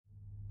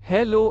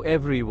Hello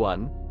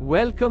everyone,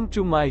 welcome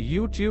to my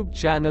YouTube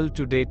channel.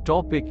 Today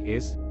topic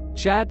is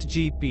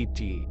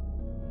ChatGPT.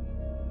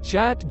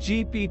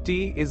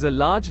 ChatGPT is a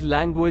large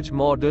language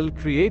model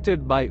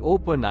created by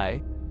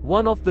OpenAI,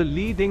 one of the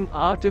leading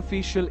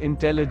artificial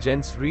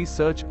intelligence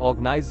research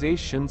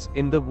organizations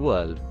in the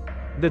world.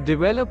 The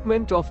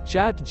development of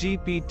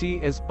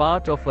ChatGPT is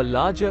part of a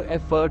larger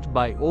effort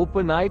by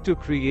OpenAI to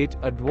create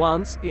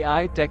advanced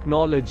AI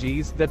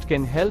technologies that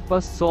can help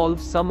us solve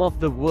some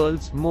of the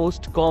world's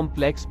most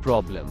complex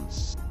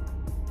problems.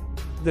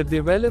 The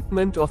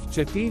development of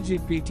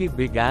ChatGPT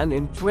began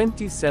in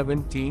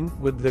 2017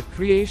 with the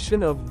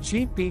creation of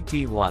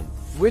GPT-1,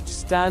 which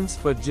stands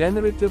for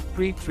Generative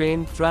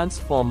Pre-trained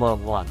Transformer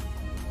 1.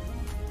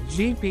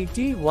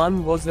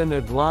 GPT-1 was an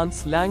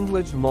advanced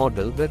language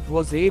model that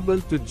was able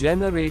to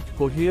generate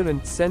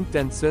coherent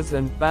sentences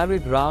and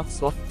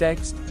paragraphs of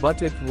text,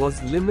 but it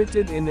was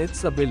limited in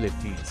its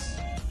abilities.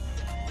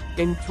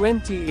 In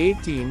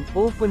 2018,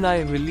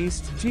 OpenAI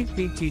released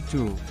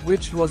GPT-2,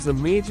 which was a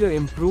major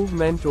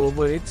improvement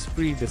over its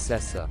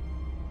predecessor.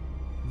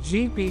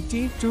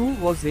 GPT-2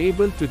 was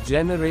able to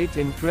generate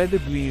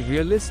incredibly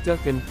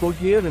realistic and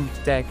coherent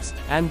text,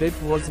 and it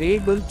was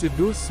able to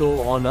do so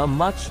on a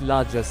much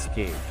larger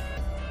scale.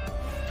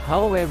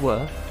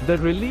 However, the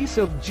release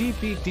of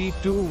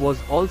GPT-2 was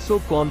also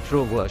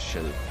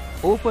controversial.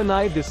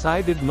 OpenAI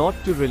decided not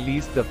to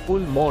release the full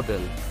model,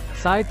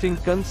 citing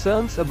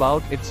concerns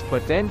about its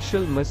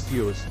potential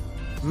misuse.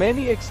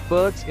 Many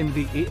experts in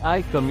the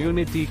AI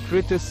community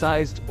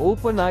criticized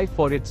OpenAI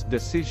for its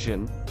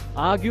decision,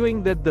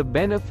 arguing that the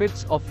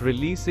benefits of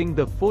releasing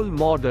the full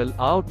model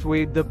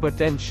outweighed the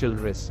potential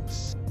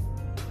risks.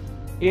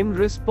 In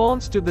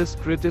response to this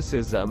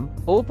criticism,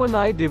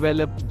 OpenAI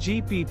developed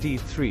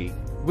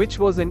GPT-3, which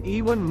was an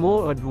even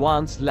more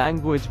advanced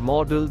language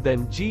model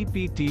than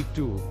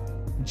GPT-2.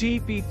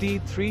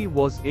 GPT-3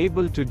 was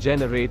able to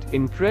generate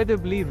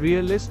incredibly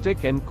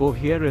realistic and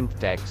coherent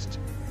text,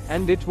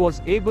 and it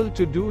was able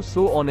to do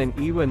so on an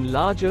even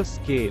larger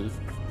scale.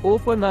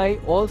 OpenAI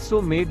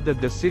also made the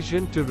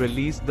decision to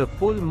release the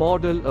full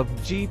model of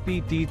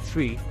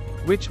GPT-3,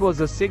 which was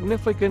a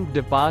significant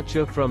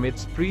departure from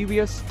its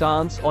previous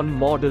stance on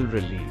model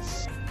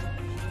release.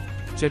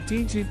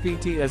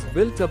 ChatGPT is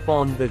built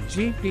upon the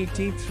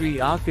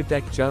GPT-3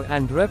 architecture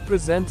and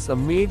represents a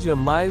major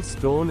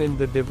milestone in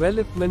the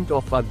development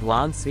of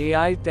advanced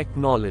AI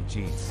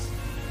technologies.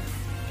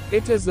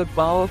 It is a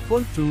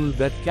powerful tool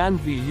that can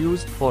be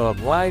used for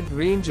a wide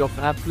range of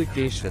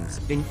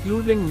applications,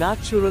 including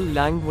natural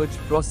language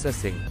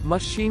processing,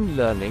 machine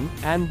learning,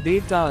 and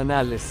data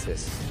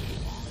analysis.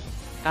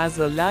 As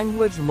a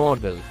language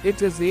model,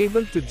 it is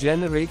able to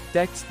generate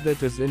text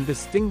that is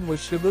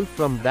indistinguishable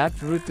from that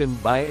written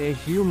by a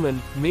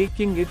human,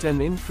 making it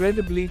an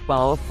incredibly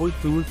powerful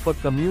tool for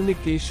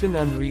communication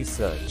and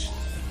research.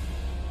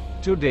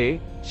 Today,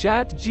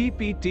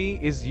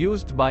 ChatGPT is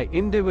used by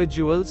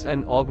individuals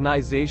and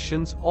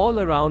organizations all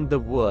around the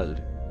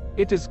world.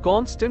 It is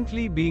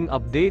constantly being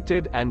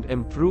updated and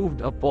improved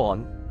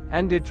upon,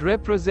 and it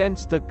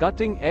represents the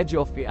cutting edge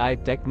of AI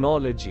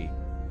technology.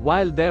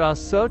 While there are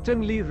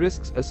certainly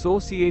risks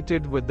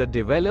associated with the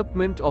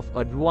development of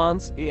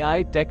advanced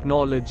AI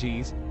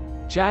technologies,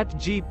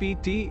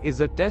 ChatGPT is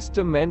a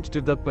testament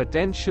to the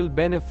potential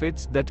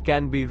benefits that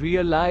can be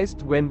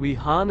realized when we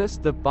harness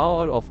the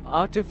power of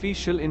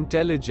artificial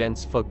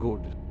intelligence for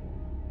good.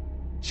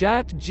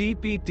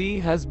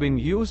 ChatGPT has been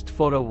used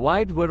for a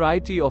wide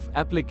variety of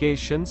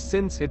applications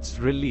since its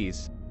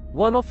release.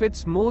 One of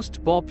its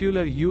most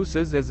popular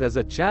uses is as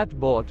a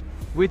chatbot,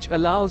 which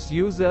allows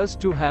users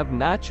to have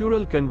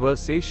natural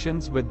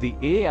conversations with the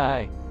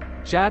AI.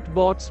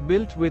 Chatbots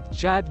built with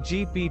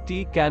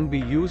ChatGPT can be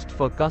used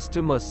for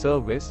customer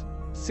service,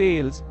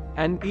 sales,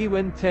 and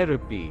even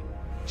therapy.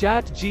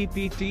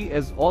 ChatGPT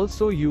is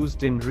also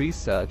used in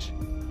research,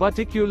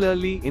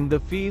 particularly in the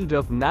field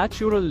of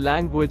natural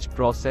language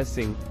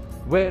processing,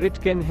 where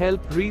it can help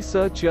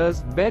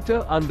researchers better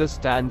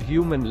understand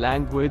human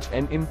language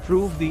and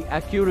improve the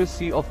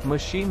accuracy of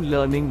machine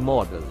learning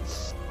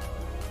models.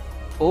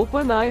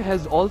 OpenAI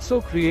has also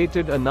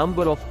created a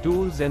number of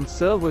tools and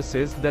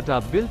services that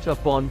are built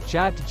upon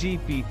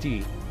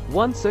ChatGPT.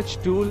 One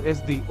such tool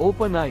is the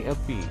OpenAI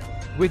API,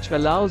 which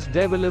allows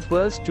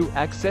developers to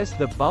access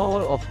the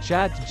power of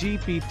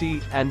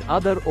ChatGPT and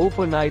other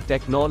OpenAI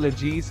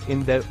technologies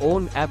in their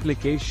own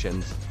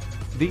applications.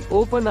 The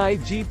OpenAI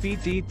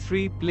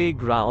GPT-3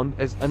 Playground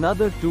is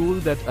another tool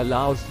that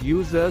allows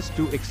users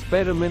to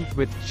experiment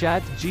with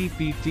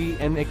ChatGPT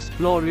and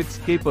explore its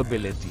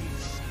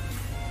capabilities.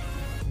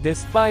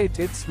 Despite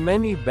its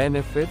many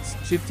benefits,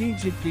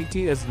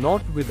 ChatGPT is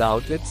not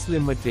without its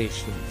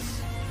limitations.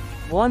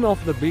 One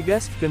of the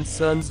biggest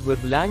concerns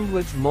with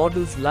language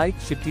models like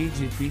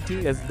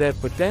ChatGPT is their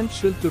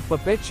potential to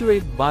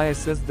perpetuate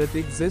biases that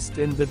exist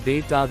in the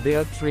data they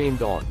are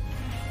trained on.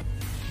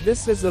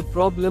 This is a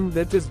problem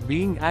that is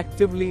being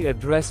actively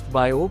addressed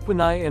by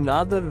OpenAI and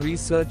other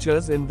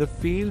researchers in the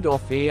field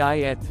of AI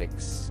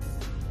ethics.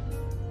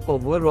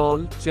 Overall,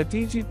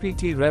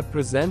 ChatGPT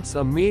represents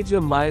a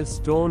major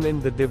milestone in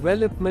the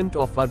development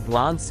of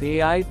advanced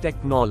AI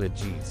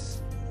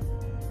technologies.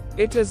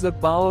 It is a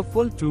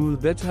powerful tool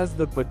that has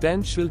the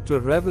potential to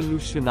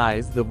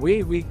revolutionize the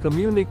way we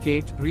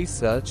communicate,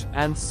 research,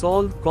 and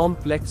solve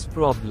complex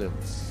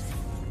problems.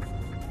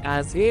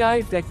 As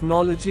AI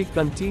technology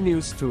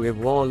continues to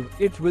evolve,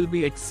 it will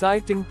be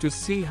exciting to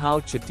see how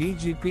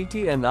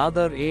ChatGPT and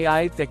other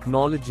AI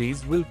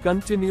technologies will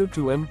continue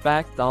to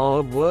impact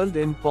our world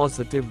in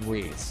positive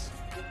ways.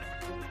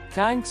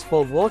 Thanks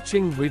for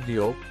watching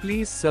video.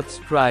 Please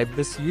subscribe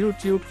this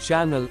YouTube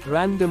channel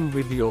Random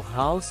Video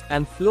House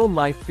and follow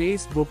my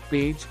Facebook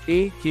page.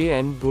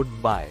 AKN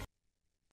Goodbye.